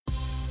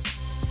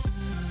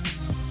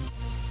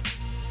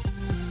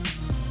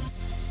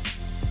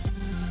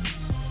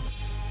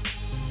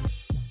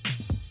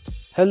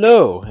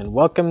Hello, and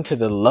welcome to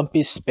the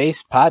Lumpy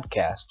Space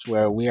Podcast,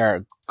 where we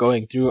are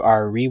going through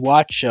our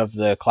rewatch of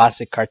the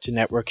classic Cartoon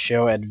Network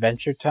show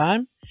Adventure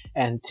Time.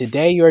 And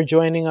today you are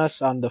joining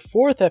us on the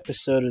fourth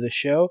episode of the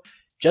show,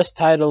 just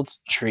titled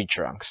Tree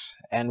Trunks.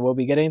 And we'll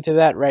be getting to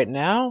that right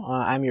now.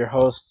 I'm your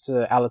host,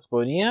 Alex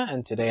Bonilla,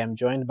 and today I'm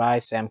joined by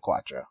Sam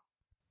Quattro.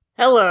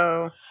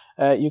 Hello.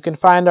 You can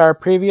find our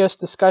previous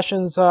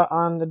discussions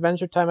on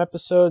Adventure Time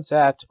episodes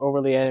at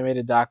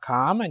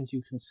overlyanimated.com, and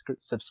you can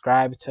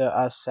subscribe to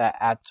us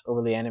at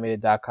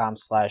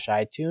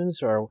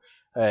overlyanimated.com/iTunes or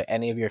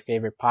any of your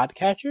favorite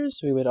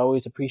podcatchers. We would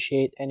always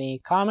appreciate any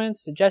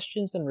comments,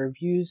 suggestions, and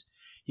reviews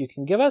you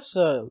can give us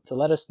to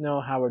let us know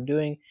how we're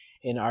doing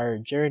in our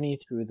journey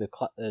through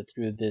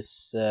through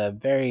this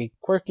very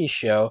quirky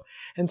show.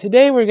 And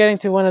today we're getting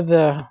to one of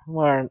the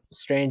more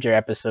stranger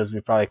episodes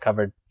we've probably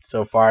covered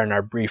so far in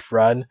our brief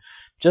run,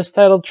 just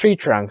titled Tree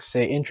Trunks,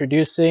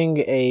 introducing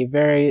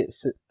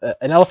an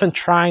elephant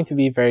trying to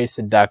be very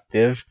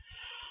seductive.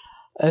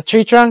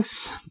 Tree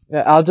Trunks,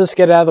 I'll just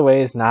get it out of the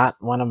way, is not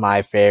one of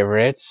my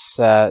favorites.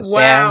 Wow,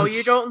 Sam,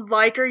 you don't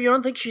like her? You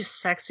don't think she's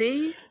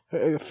sexy?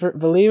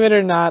 believe it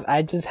or not,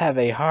 I just have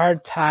a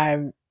hard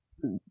time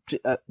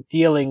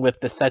dealing with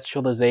the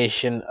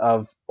sexualization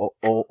of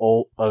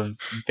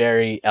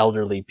very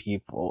elderly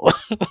people.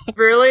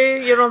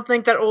 Really? You don't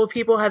think that old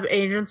people have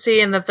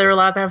agency and that they're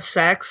allowed to have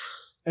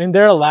sex? And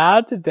they're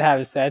allowed to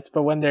have sex,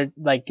 but when they're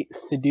like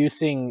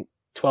seducing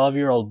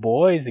 12-year-old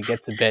boys, it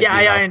gets a bit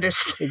I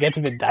understand. It gets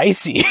a bit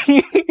dicey.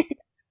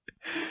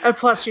 And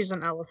plus, she's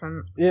an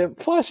elephant. Yeah,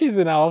 plus she's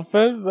an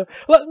elephant. But,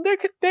 well,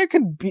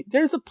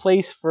 there's a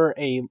place for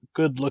a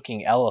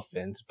good-looking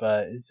elephant,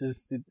 but it's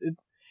just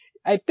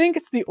I think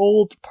it's the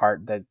old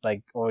part that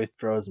like always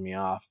throws me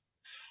off.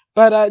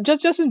 But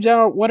just in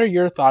general, what are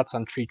your thoughts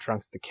on Tree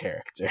Trunks the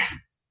character?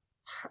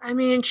 I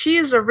mean, she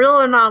is a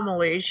real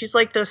anomaly. She's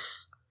like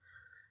this,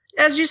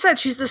 as you said,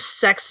 she's this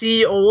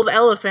sexy old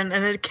elephant,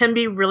 and it can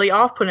be really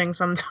off-putting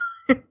sometimes.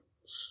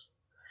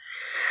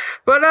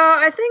 But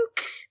I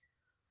think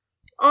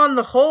on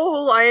the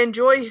whole, I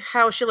enjoy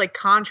how she like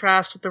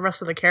contrasts with the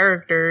rest of the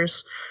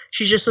characters.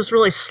 She's just this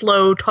really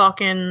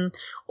slow-talking,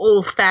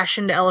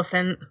 old-fashioned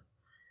elephant.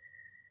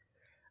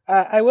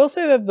 I will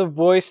say that the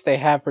voice they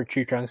have for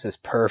Tree Trunks is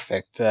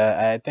perfect.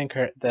 I think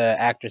the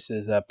actress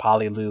is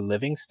Polly Lou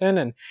Livingston,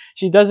 and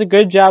she does a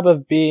good job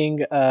of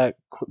being a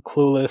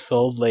clueless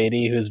old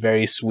lady who's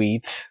very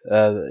sweet.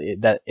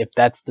 That if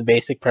that's the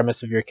basic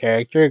premise of your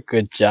character,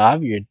 good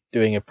job, you're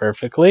doing it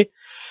perfectly.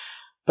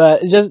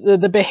 But just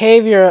the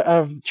behavior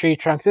of Tree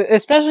Trunks,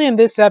 especially in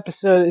this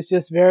episode, is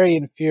just very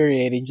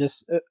infuriating.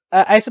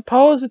 I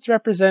suppose it's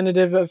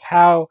representative of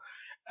how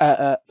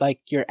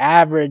like your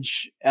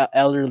average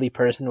elderly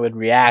person would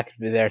react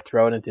if they're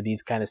thrown into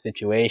these kind of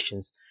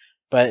situations,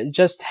 but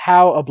just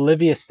how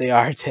oblivious they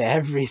are to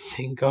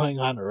everything going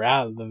on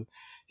around them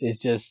is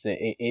just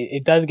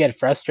it does get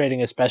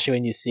frustrating, especially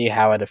when you see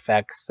how it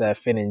affects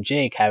Finn and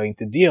Jake having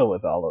to deal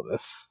with all of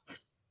this.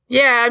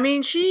 Yeah, I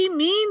mean, she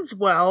means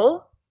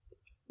well,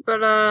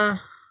 but I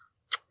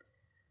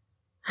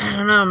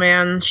don't know,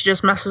 man. She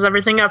just messes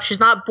everything up. She's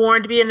not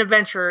born to be an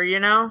adventurer, you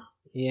know?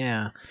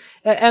 Yeah,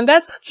 and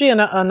that's actually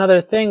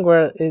another thing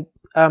where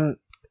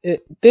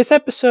this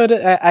episode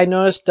I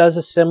noticed does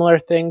a similar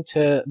thing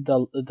to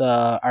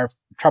our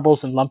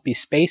Troubles in Lumpy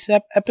Space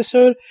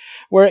episode,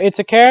 where it's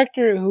a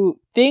character who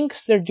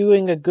thinks they're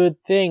doing a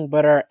good thing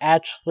but are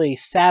actually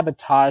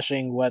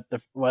sabotaging what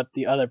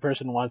the other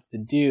person wants to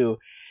do.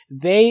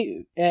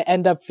 They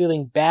end up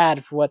feeling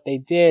bad for what they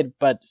did,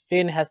 but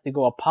Finn has to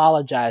go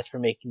apologize for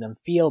making them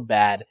feel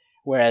bad,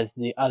 whereas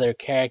the other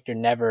character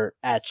never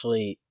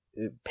actually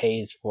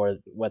pays for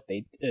what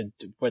they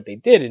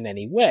did in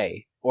any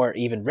way, or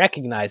even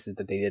recognizes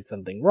that they did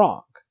something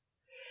wrong.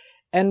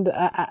 And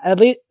at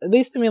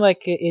least to me,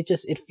 like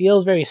it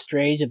feels very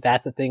strange that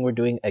that's a thing we're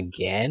doing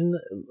again.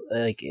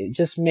 Like it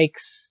just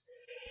makes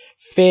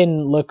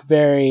Finn look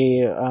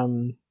very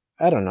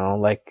I don't know,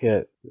 like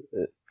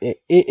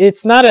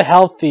it's not a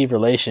healthy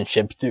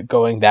relationship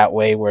going that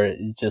way, where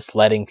just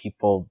letting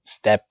people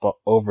step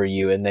over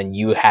you and then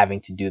you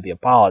having to do the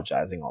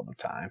apologizing all the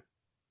time.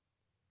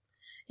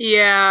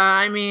 Yeah,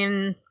 I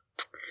mean,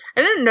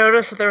 I didn't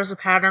notice that there was a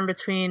pattern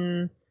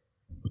between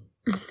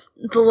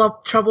the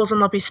Troubles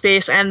in Lumpy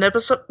Space and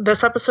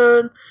this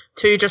episode,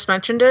 till you just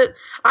mentioned it.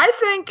 I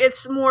think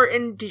it's more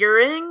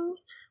endearing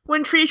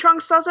when Tree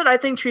Trunks does it. I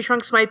think Tree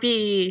Trunks might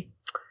be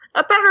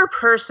a better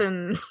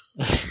person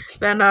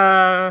than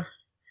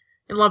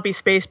Lumpy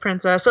Space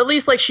Princess. At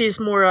least, like, she's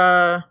more,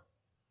 I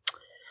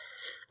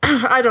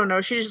don't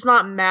know, she's just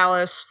not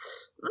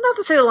malice. Not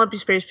to say the Lumpy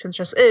Space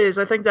Princess is.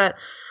 I think that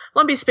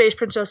Lumpy Space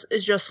Princess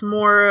is just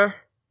more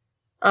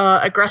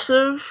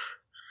aggressive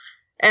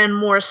and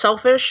more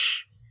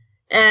selfish,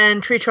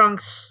 and Tree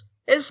Trunks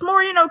is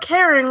more,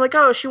 caring, like,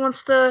 oh, she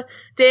wants to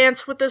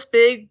dance with this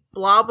big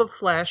blob of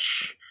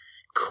flesh.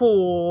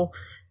 Cool.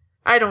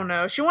 I don't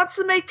know. She wants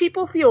to make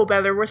people feel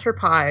better with her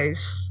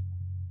pies.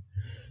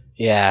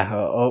 Yeah,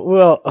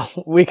 well,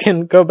 we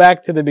can go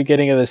back to the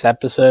beginning of this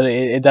episode.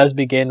 It does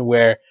begin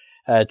where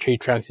Tree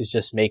Trunks is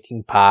just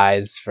making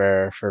pies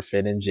for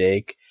Finn and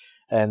Jake.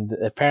 And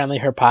apparently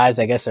her pies,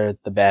 I guess, are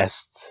the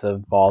best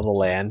of all the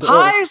land.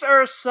 Pies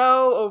are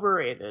so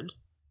overrated.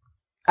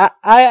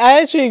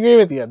 I actually agree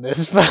with you on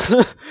this,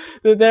 but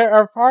there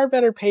are far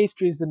better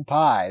pastries than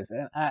pies,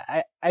 and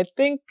I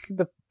think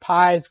the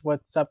pies,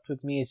 what's up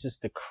with me is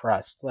just the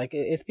crust. Like,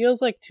 it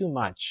feels like too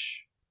much.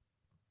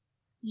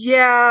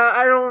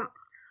 Yeah,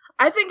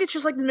 I think it's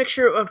just like a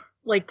mixture of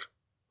like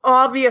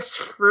obvious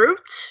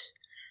fruit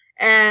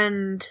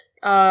and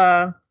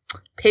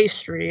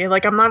pastry.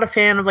 Like I'm not a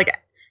fan of like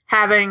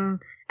having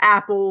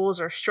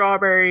apples or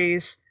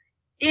strawberries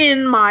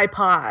in my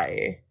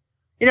pie.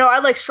 You know, I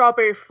like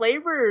strawberry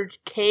flavored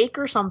cake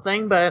or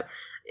something, but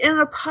in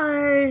a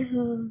pie,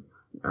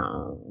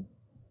 no.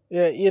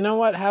 Yeah, you know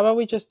what? How about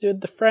we just do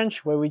it the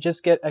French way? We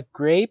just get a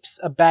grapes,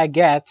 a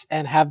baguette,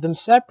 and have them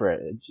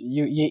separate.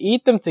 You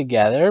eat them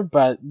together,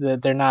 but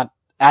they're not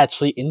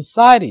actually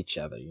inside each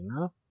other. You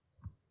know?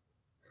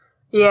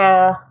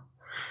 Yeah.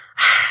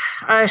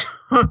 I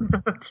don't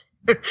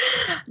know.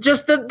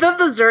 Just the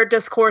dessert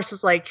discourse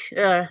is like,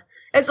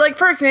 it's like,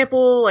 for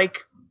example, like,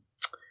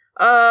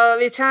 the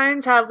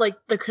Italians have like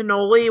the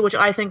cannoli, which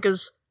I think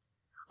is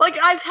like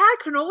I've had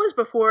cannolis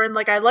before and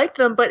like I like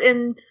them, but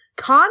in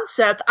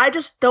concept, I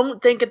just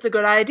don't think it's a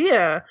good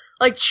idea.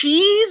 Like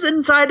cheese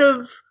inside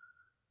of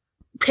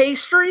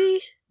pastry.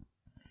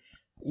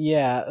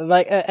 Yeah,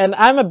 like, and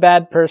I'm a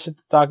bad person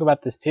to talk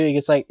about this too,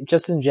 because like,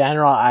 just in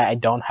general, I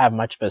don't have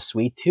much of a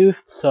sweet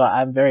tooth, so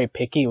I'm very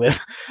picky with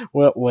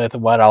with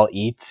what I'll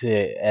eat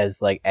as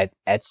like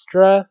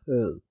extra.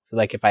 So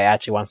like, if I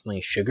actually want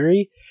something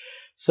sugary,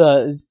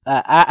 so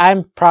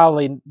I'm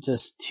probably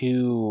just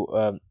too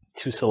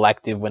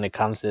selective when it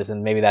comes to this,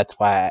 and maybe that's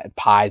why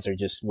pies are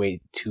just way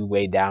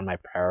down my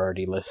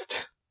priority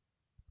list.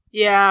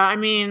 Yeah, I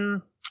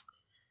mean,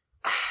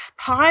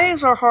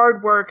 pies are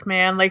hard work,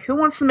 man. Like, who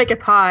wants to make a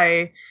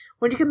pie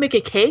when you can make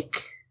a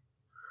cake?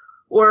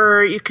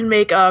 Or you can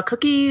make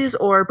cookies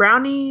or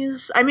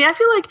brownies. I mean, I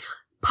feel like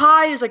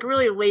pie is like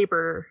really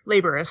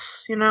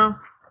laborious, you know?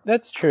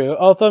 That's true.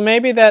 Although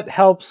maybe that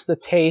helps the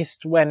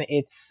taste when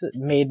it's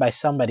made by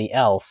somebody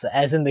else,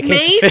 as in the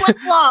case Made of with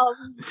love.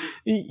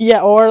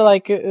 Yeah, or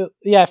like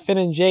yeah, Finn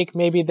and Jake.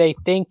 Maybe they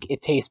think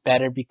it tastes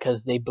better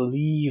because they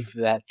believe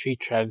that Tree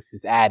Trunks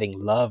is adding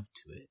love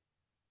to it.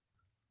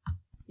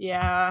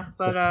 Yeah,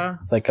 but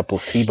It's like a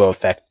placebo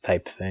effect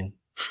type thing.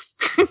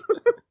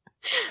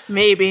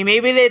 maybe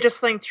they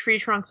just think Tree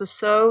Trunks is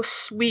so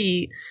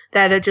sweet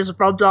that it just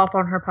rubs off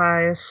on her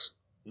pies.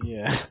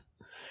 Yeah.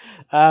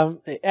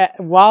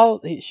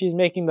 While she's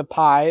making the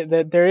pie,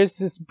 there is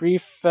this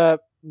brief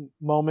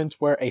moment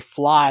where a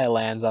fly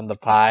lands on the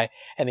pie,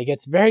 and it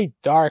gets very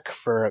dark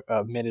for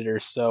a minute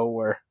or so,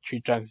 where Tree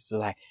Trunks is just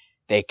like,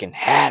 "They can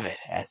have it,"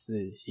 as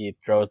he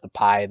throws the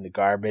pie in the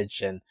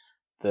garbage, and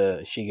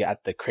she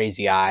got the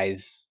crazy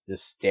eyes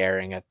just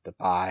staring at the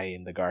pie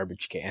in the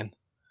garbage can.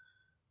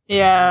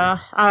 Yeah,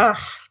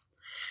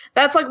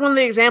 that's like one of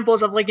the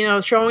examples of like, you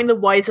know, showing the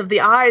whites of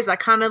the eyes that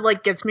kind of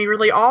like gets me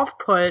really off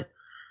put.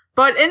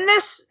 But in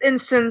this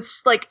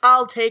instance, like,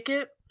 I'll take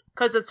it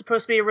because it's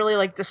supposed to be really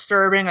like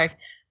disturbing. Like,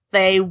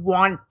 they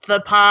want the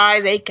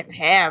pie, they can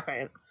have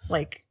it.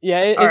 Like,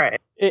 yeah, all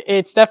right.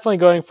 It's definitely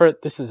going for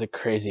this is a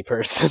crazy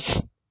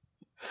person.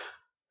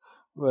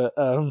 But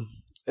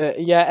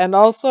yeah, and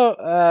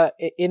also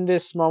in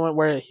this moment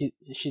where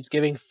she's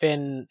giving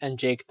Finn and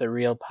Jake the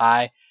real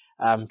pie,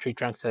 Tree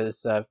Trunk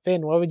says,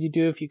 "Finn, what would you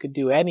do if you could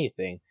do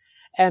anything?"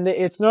 And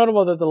it's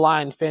notable that the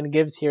line Finn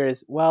gives here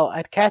is, "Well,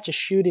 I'd catch a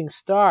shooting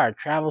star,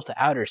 travel to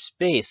outer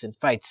space, and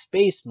fight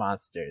space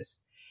monsters."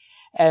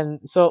 And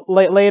so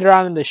later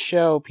on in the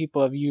show,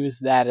 people have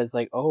used that as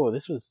like, "Oh,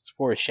 this was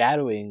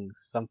foreshadowing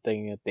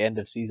something at the end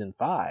of season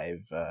 5."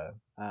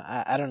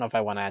 I don't know if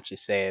I want to actually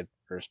say it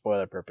for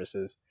spoiler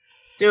purposes.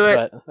 Do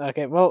it. But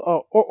okay,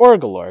 well,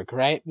 Orgolorg,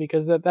 right?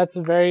 Because that's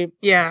a very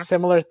Yeah.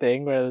 similar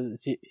thing where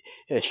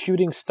a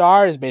shooting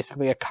star is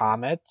basically a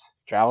comet,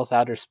 travels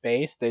outer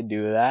space. They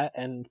do that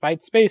and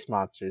fight space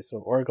monsters.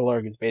 So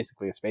Orgolorg is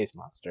basically a space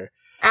monster.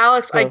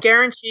 Alex, So, I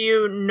guarantee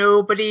you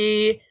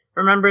nobody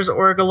remembers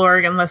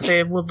Orgolorg unless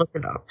they would look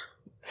it up.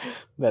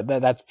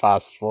 That's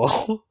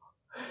possible.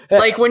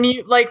 Like when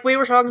you like we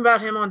were talking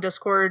about him on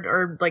Discord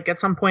or like at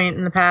some point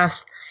in the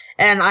past,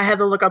 and I had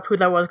to look up who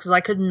that was because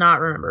I could not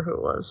remember who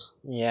it was.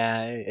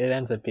 Yeah, it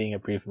ends up being a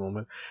brief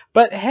moment.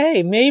 But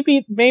hey,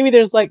 maybe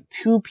there's like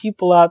 2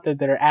 people out there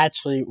that are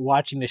actually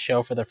watching the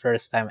show for the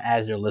first time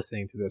as you're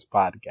listening to this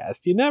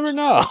podcast. You never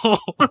know.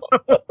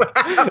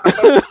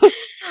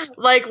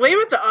 Like, leave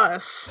it to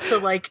us to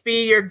like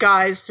be your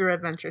guides through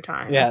Adventure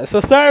Time. Yeah, so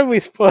sorry we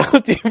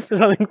spoiled you for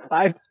something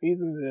 5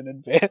 seasons in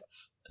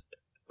advance.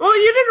 Well,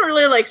 you didn't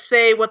really like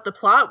say what the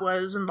plot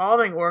was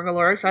involving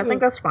Orgolorg, so I think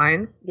that's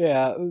fine.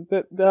 Yeah,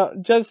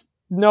 just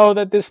know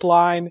that this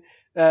line,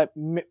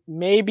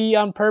 maybe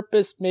on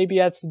purpose, maybe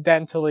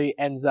accidentally,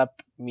 ends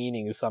up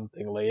meaning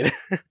something later.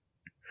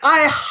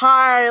 I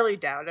highly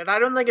doubt it. I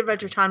don't think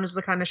Adventure Time is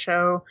the kind of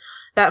show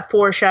that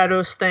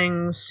foreshadows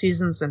things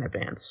seasons in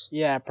advance.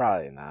 Yeah,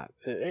 probably not.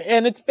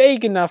 And it's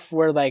vague enough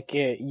where like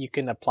you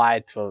can apply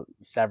it to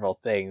several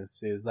things.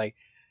 It's like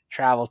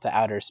travel to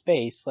outer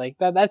space. Like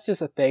that's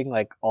just a thing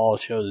like all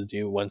shows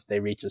do once they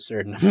reach a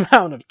certain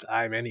amount of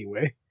time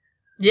anyway.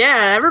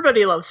 Yeah,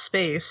 everybody loves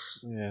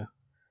space. Yeah.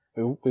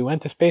 We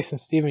went to space in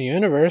Steven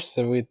Universe,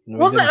 so we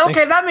Well, didn't think...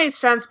 okay, that made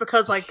sense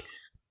because like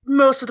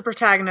most of the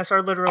protagonists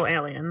are literal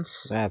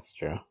aliens. That's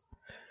true.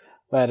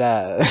 But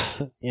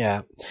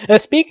yeah.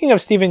 Speaking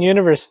of Steven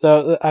Universe,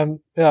 though,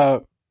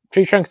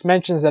 Tree Trunks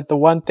mentions that the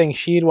one thing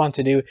she'd want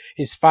to do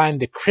is find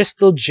the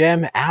Crystal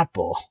Gem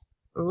Apple.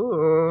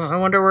 Ooh, I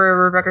wonder where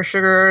Rebecca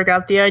Sugar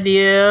got the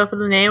idea for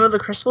the name of the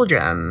Crystal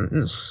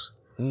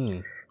Gems.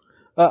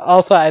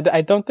 Also,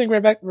 I don't think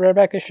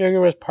Rebecca Sugar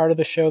was part of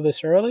the show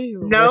this early.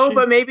 No,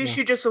 but maybe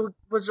she just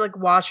was like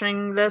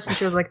watching this and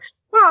she was like,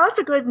 "Wow, that's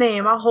a good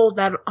name. I'll hold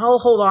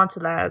on to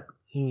that."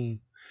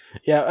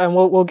 Yeah, and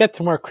we'll get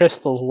to more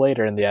crystals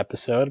later in the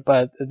episode.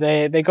 But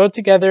they go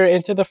together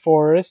into the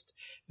forest.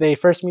 They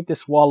first meet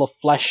this wall of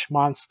flesh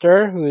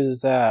monster who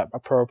is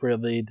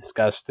appropriately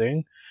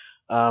disgusting.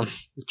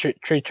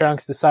 Tree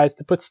Trunks decides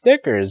to put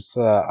stickers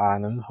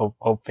on him,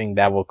 hoping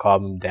that will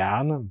calm him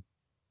down.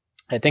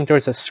 I think there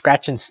was a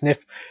scratch and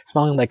sniff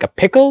smelling like a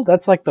pickle.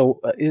 That's like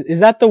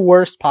is that the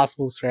worst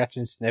possible scratch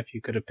and sniff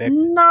you could have picked?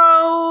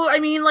 No, I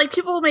mean like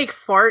people make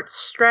farts,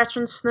 scratch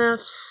and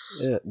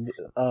sniffs,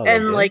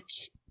 and like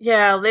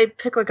they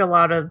pick like a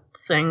lot of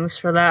things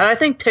for that. I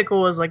think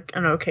pickle is like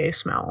an okay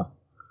smell.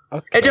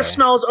 Okay. It just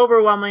smells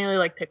overwhelmingly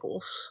like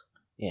pickles.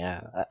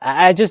 Yeah,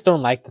 I just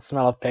don't like the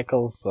smell of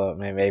pickles, so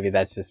maybe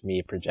that's just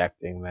me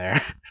projecting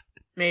there.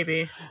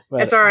 Maybe.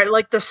 But it's alright.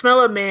 Like the smell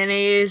of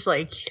mayonnaise,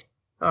 like,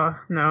 oh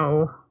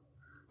no.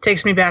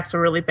 Takes me back to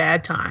really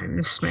bad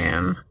times,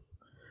 man.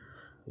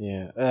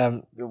 Yeah.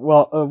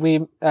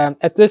 We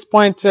at this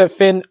point,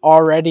 Finn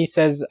already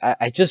says,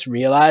 I just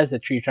realized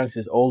that Tree Trunks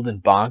is old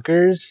and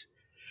bonkers.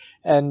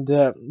 And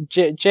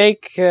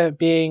Jake,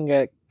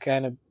 being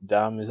kind of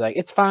dumb, is like,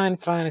 it's fine,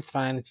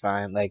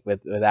 like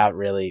without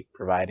really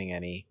providing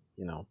any,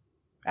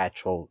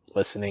 actual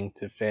listening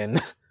to Finn.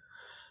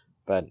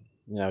 But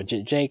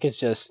Jake is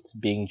just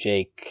being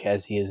Jake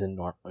as he is in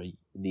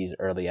these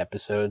early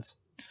episodes.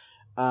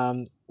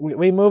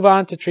 We move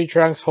on to Tree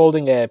Trunks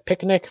holding a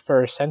picnic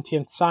for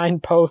sentient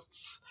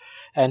signposts,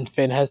 and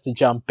Finn has to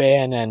jump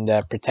in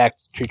and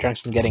protect Tree Trunks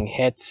from getting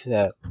hit.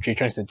 Tree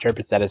Trunks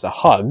interprets that as a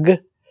hug.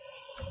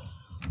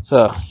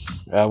 So,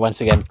 once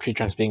again, Tree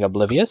Trunks being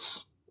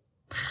oblivious.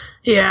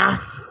 Yeah.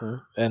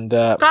 And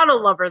gotta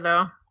love her,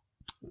 though.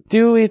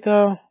 Do we,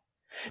 though?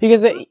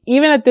 Because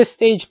even at this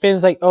stage,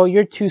 Finn's like, oh,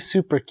 you're too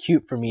super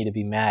cute for me to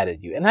be mad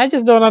at you. And I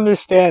just don't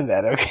understand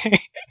that, okay?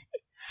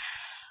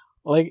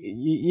 Like,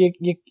 you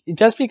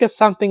just because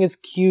something is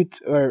cute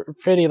or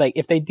pretty, like,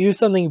 if they do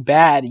something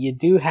bad, you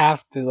do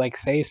have to, like,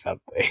 say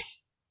something.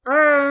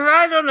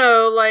 I don't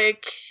know,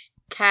 like,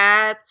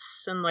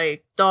 cats and,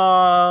 like,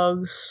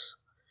 dogs...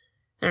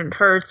 And it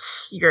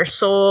hurts your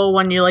soul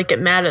when you, like,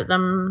 get mad at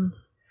them.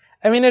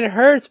 I mean, it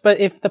hurts, but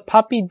if the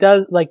puppy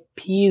does, like,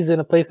 pees in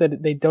a place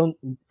that they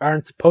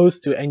aren't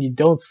supposed to, and you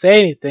don't say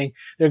anything,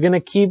 they're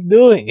gonna keep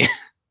doing it.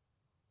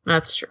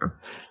 That's true.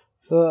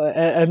 So,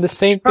 and the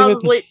same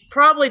thing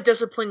probably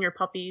discipline your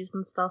puppies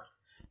and stuff.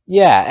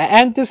 Yeah,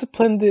 and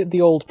discipline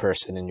the old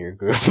person in your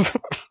group.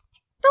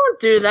 Don't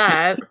do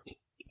that.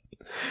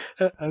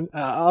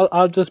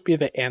 I'll just be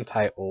the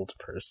anti-old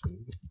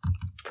person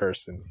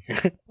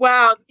here.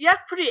 Wow, yeah,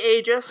 that's pretty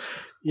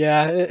ageist.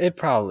 Yeah, it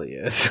probably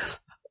is.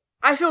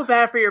 I feel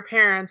bad for your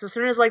parents. As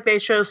soon as like they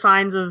show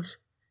signs of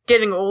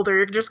getting older,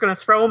 you're just gonna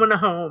throw them in a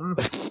home.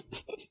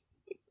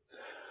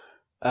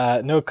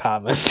 No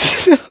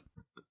comment.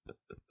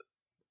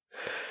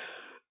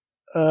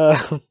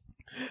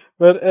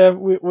 But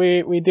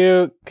we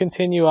do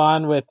continue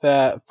on with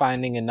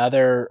finding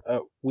another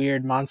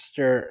weird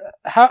monster.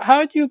 How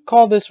would you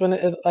call this one?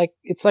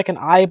 It's like an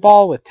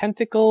eyeball with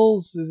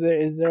tentacles.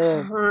 Is there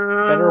a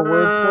better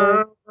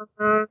word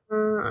for it?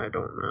 I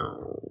don't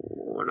know.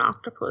 An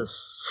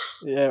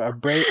octopus. Yeah, a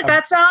brain.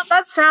 That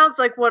sounds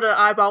like what an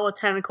eyeball with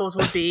tentacles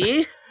would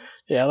be.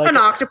 Yeah, like an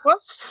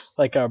octopus.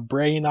 Like a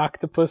brain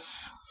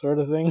octopus sort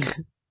of thing.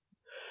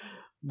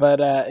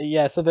 But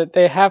yeah, so that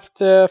they have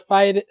to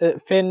fight.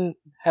 Finn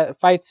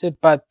fights it,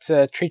 but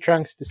Tree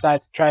Trunks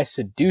decides to try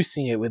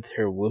seducing it with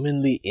her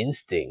womanly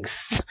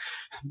instincts.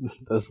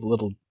 Does a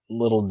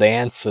little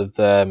dance with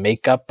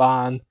makeup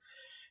on,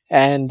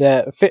 and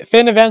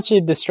Finn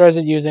eventually destroys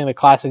it using the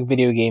classic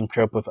video game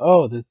trope of,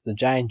 oh, that's the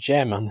giant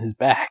gem on his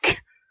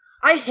back.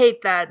 I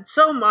hate that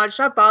so much.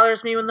 That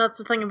bothers me when that's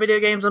the thing in video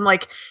games. I'm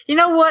like, you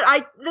know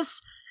what?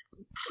 This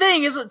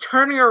thing isn't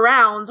turning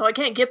around, so I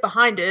can't get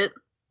behind it.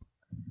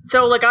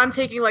 So, like, I'm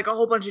taking, like, a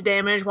whole bunch of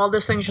damage while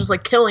this thing's just,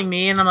 like, killing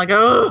me, and I'm like,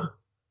 ugh!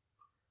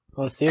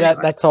 Well, see, anyway.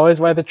 That's always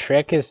why the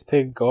trick is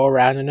to go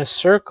around in a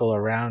circle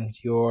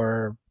around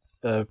your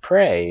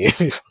prey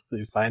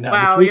to find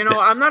out its weakness.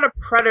 I'm not a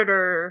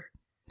predator,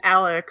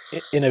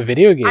 Alex. In a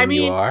video game, I you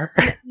mean, are.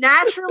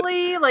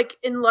 naturally, like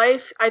in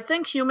life, I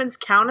think humans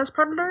count as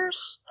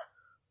predators,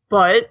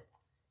 but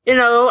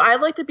I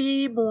like to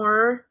be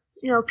more,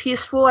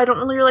 peaceful. I don't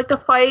really like to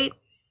fight,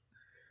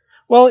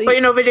 Well,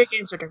 but video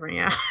games are different.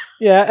 Yeah.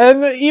 yeah,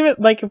 and even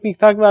like if we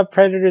talk about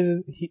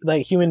predators,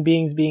 like human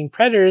beings being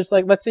predators,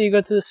 like let's say you go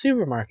to the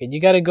supermarket,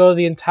 you got to go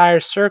the entire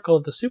circle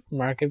of the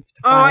supermarket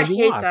to Oh, find I what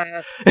you hate want.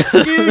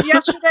 that, dude.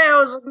 Yesterday I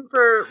was looking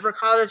for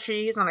ricotta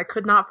cheese and I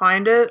could not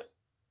find it.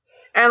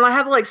 And I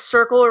had to like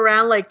circle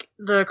around like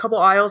the couple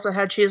aisles that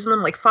had cheese in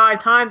them like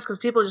 5 times because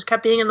people just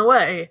kept being in the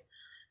way.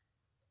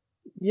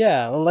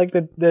 Yeah, like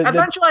the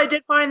Eventually, I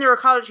did find the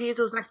ricotta cheese.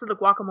 It was next to the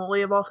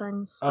guacamole of all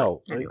things.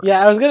 oh Anyway.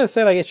 yeah, I was gonna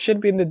say like it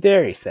should be in the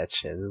dairy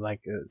section.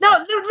 Like No,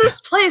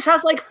 this place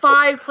has like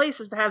 5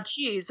 places to have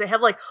cheese. They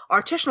have like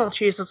artisanal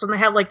cheeses, and they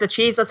have like the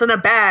cheese that's in a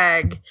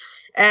bag,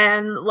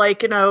 and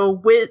like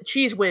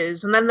Cheese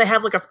Whiz, and then they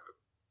have like a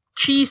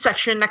cheese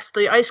section next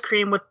to the ice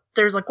cream with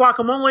there's like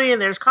guacamole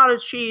and there's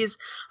cottage cheese.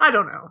 I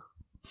don't know.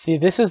 see,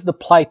 this is the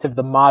plight of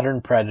the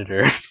modern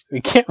predator.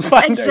 We can't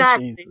find our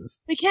cheeses.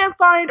 We can't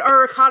find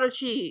our ricotta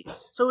cheese,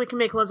 so we can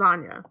make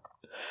lasagna.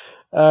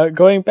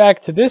 Going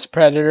back to this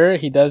predator,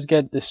 he does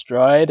get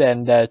destroyed,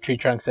 and Tree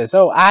Trunk says,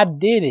 "Oh, I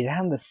did it.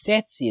 I'm the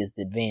sexiest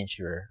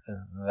adventurer."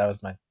 That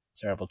was my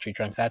terrible Tree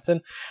Trunks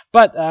accent.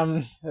 But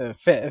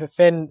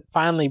Finn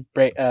finally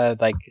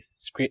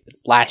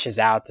lashes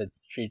out at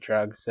Tree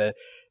Trunks,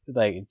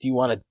 like, "Do you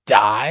want to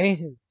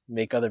die?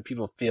 Make other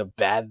people feel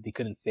bad that they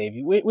couldn't save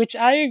you?" Which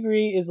I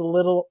agree is a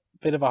little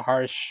bit of a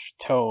harsh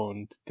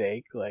tone to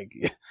take, like.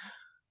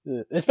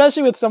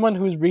 Especially with someone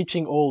who's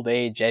reaching old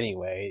age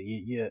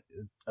anyway.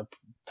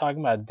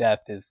 Talking about death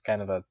is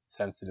kind of a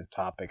sensitive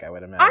topic, I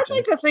would imagine. I'd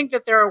like to think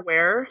that they're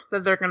aware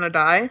that they're gonna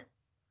die.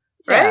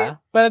 Yeah, right?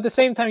 but at the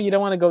same time, you don't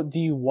want to go,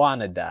 do you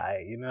want to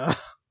die, you know?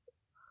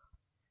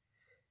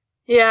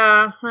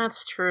 Yeah,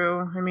 that's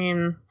true. I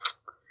mean,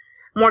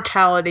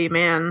 mortality,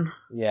 man.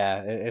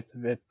 Yeah, it's a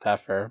bit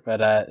tougher.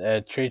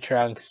 But Tree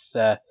Trunks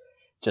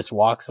just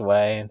walks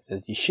away and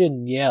says, "You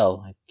shouldn't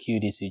yell at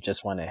cuties who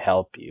just want to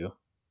help you."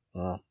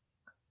 Well,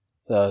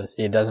 so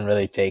he doesn't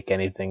really take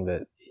anything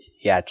that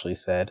he actually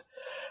said.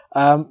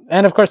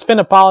 And of course, Finn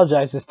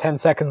apologizes 10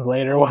 seconds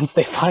later once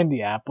they find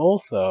the apple,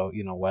 so,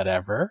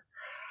 whatever.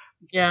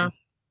 Yeah.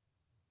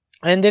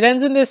 And it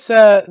ends in this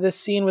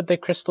scene with the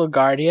Crystal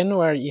Guardian,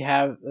 where you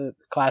have the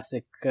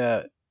classic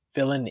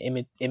villain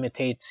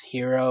imitates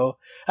hero.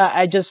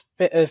 I just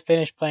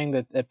finished playing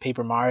the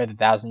Paper Mario: The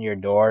Thousand Year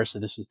Door, so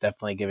this was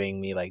definitely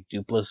giving me like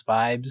Dupless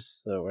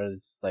vibes, so where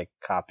it's like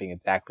copying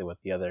exactly what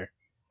the other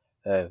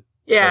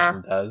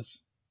person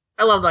does.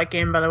 I love that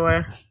game, by the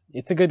way.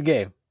 It's a good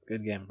game. It's a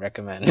good game.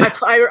 Recommend.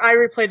 I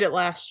replayed it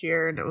last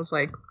year, and it was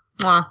like,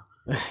 mwah.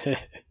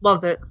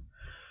 Loved it.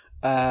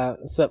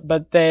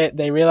 But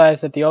they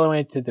realize that the only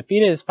way to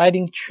defeat it is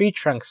fighting Tree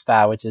Trunk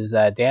style, which is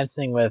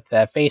dancing with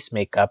face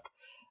makeup.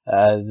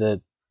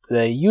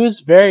 They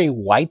use very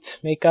white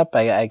makeup,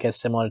 I guess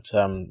similar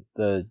to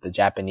the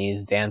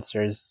Japanese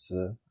dancers.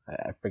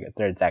 I forget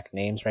their exact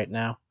names right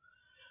now.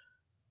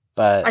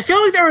 But I feel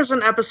like there was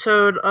an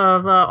episode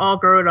of All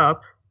Grown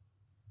Up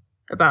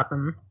about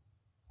them.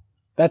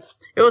 That's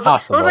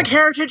possible. It was like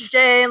Heritage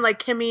Day, and like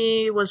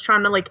Kimmy was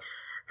trying to like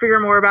figure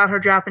more about her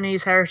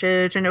Japanese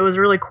heritage, and it was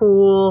really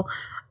cool.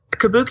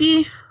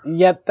 Kabuki?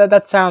 Yep,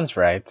 that sounds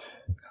right.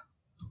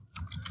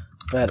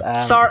 But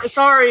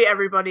sorry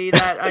everybody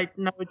that I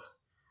know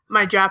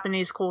my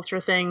Japanese culture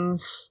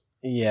things.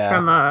 Yeah.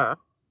 From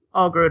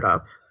All Grown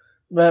Up.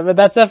 But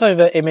that's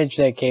definitely the image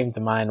that came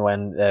to mind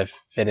when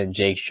Finn and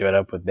Jake showed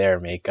up with their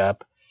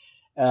makeup.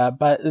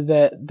 But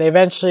they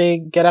eventually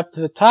get up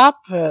to the top.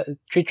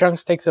 Tree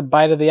Trunks takes a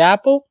bite of the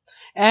apple,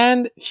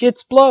 and she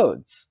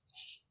explodes.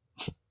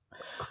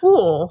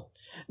 Cool.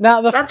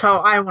 Now that's how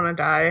I want to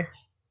die.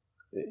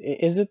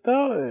 Is it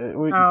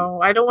though? No,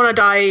 I don't want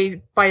to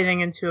die biting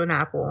into an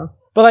apple.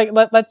 But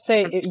like, let's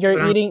say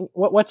you're eating.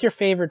 What's your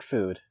favorite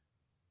food?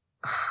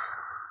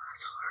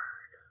 That's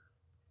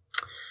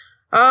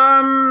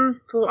hard.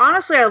 Well,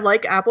 honestly, I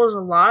like apples a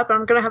lot, but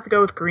I'm gonna have to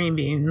go with green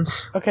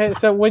beans. Okay,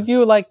 so would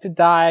you like to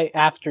die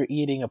after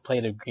eating a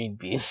plate of green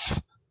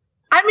beans?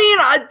 I mean,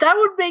 that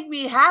would make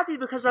me happy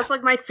because that's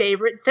like my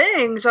favorite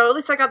thing. So at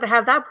least I got to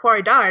have that before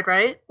I died,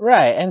 right?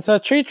 Right, and so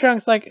Tree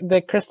Trunks, like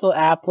the crystal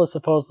apple, is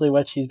supposedly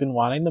what she's been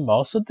wanting the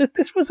most. So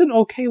this was an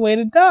okay way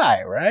to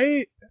die,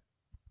 right?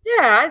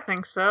 Yeah, I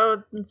think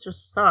so. It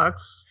just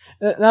sucks.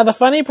 Now the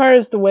funny part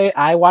is the way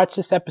I watched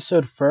this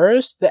episode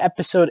first. The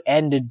episode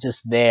ended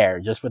just there,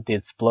 just with the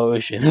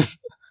explosion.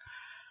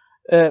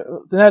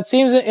 Now it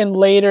seems that in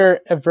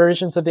later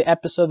versions of the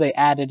episode they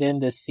added in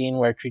this scene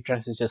where Tree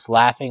Trunks is just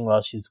laughing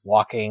while she's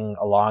walking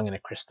along in a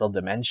crystal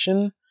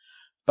dimension.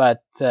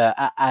 But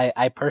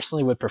I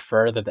personally would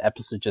prefer that the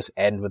episode just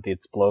end with the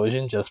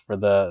explosion, just for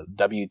the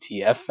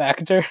WTF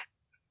factor.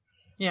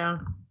 Yeah.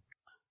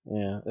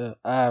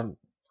 Yeah.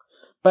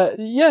 But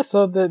yeah,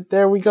 so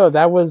there we go.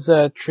 That was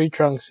Tree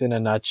Trunks in a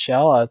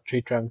nutshell.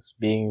 Tree Trunks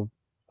being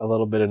a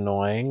little bit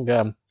annoying.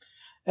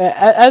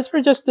 As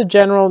for just the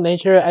general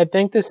nature, I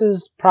think this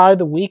is probably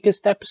the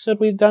weakest episode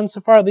we've done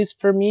so far, at least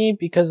for me,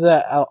 because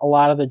a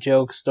lot of the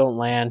jokes don't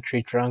land.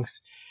 Tree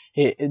Trunks,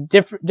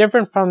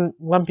 different from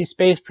Lumpy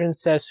Space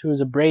Princess,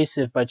 who's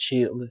abrasive, but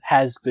she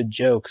has good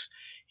jokes.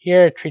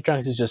 Here, Tree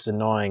Trunks is just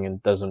annoying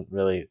and doesn't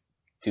really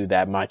do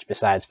that much,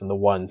 besides from the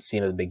one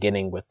scene at the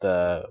beginning with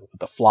the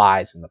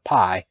flies and the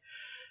pie.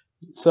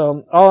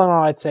 So, all in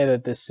all, I'd say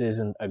that this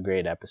isn't a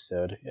great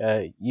episode.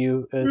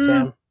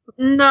 Sam?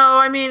 No,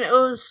 I mean, it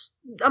was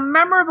a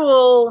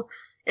memorable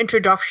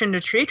introduction to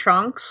Tree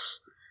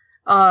Trunks.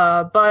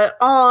 But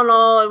all in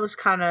all, it was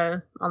kind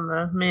of on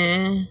the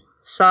meh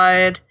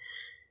side.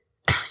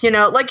 You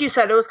know, like you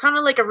said, it was kind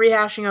of like a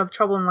rehashing of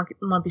Trouble in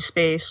Lumpy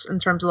Space in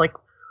terms of like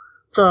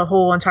the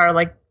whole entire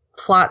like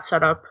plot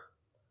setup.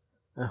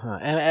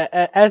 And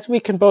as we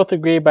can both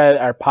agree by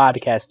our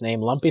podcast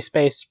name, Lumpy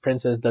Space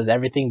Princess does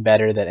everything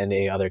better than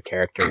any other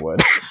character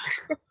would.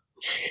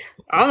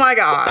 Oh my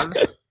god.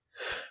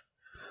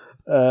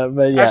 But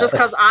yeah. That's just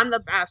because I'm the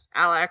best,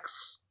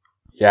 Alex.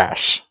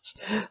 Yes.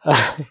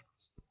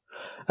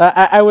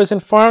 I was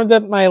informed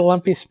that my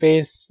Lumpy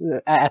Space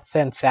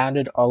accent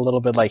sounded a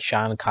little bit like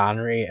Sean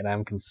Connery, and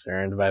I'm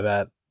concerned by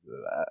that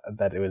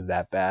it was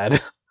that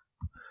bad.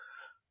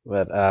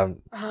 But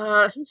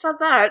who said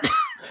that?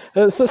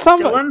 So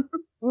somebody,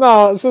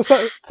 no,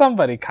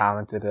 somebody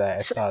commented that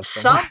I saw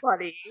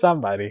somebody.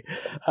 Somebody.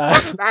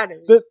 That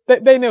is.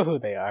 They know who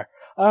they are.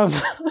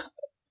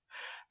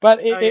 But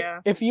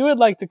if you would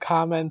like to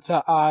comment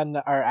on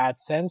our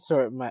AdSense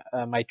or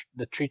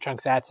the Tree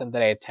Trunks AdSense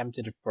that I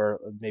attempted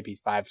for maybe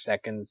 5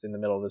 seconds in the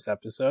middle of this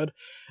episode,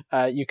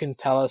 you can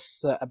tell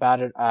us about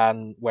it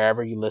on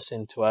wherever you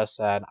listen to us,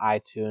 on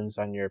iTunes,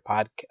 on your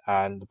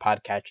on the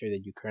podcatcher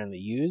that you currently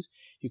use.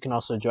 You can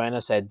also join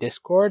us at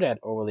Discord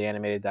at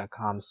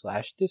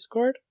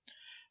overlyanimated.com/Discord.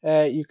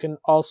 You can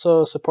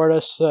also support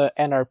us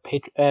and our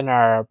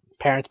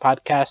parent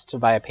podcast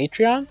via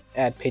Patreon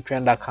at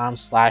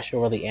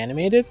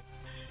patreon.com/overlyanimated.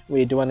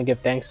 We do want to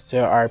give thanks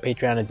to our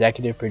Patreon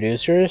executive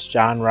producers,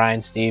 John,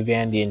 Ryan, Steve,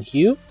 Andy, and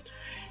Hugh.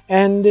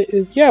 And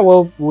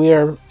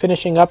we're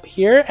finishing up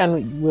here,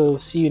 and we'll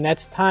see you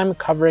next time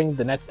covering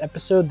the next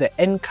episode, the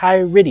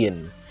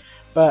Enchiridion.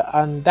 But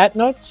on that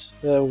note,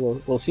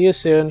 we'll see you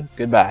soon.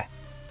 Goodbye.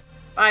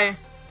 Bye.